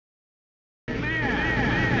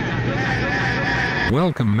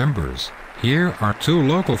Welcome members. Here are two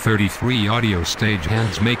local 33 audio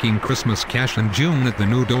stagehands making Christmas cash in June at the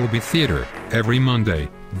new Dolby Theater. Every Monday,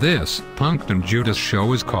 this Punk'd Judas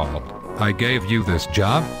show is called I Gave You This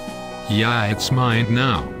Job? Yeah, it's mine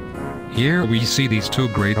now. Here we see these two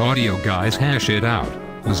great audio guys hash it out.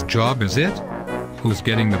 Whose job is it? Who's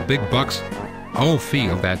getting the big bucks? Oh,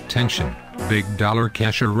 feel that tension. Big dollar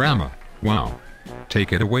cash-a-rama. Wow.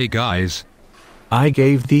 Take it away, guys. I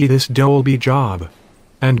gave thee this Dolby job,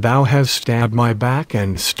 and thou hast stabbed my back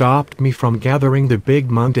and stopped me from gathering the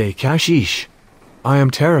big Monday cashish. I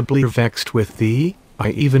am terribly vexed with thee. I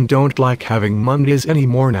even don't like having Mondays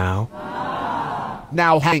anymore now.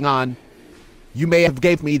 Now hang on. You may have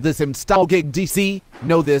gave me this install gig, DC.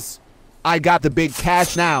 Know this. I got the big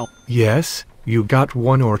cash now. Yes, you got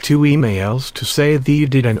 1 or 2 emails to say thee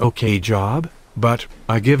did an okay job, but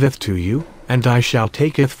I giveth to you, and I shall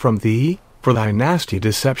taketh from thee, for thy nasty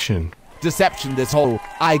deception. Deception this whole.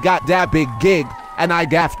 I got that big gig, and I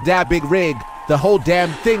gaffed that big rig. The whole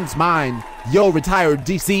damn thing's mine. Yo, retired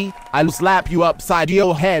DC. I'll slap you upside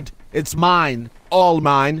yo head. It's mine. All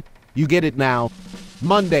mine. You get it now.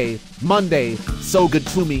 Monday, so good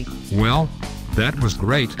to me. Well, that was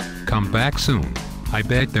great. Come back soon. I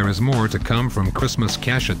bet there is more to come from Christmas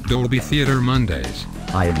Cash at Dolby Theater Mondays.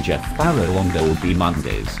 I am Jeff Barrow on Dolby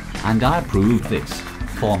Mondays, and I approve this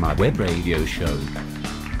for my web radio show.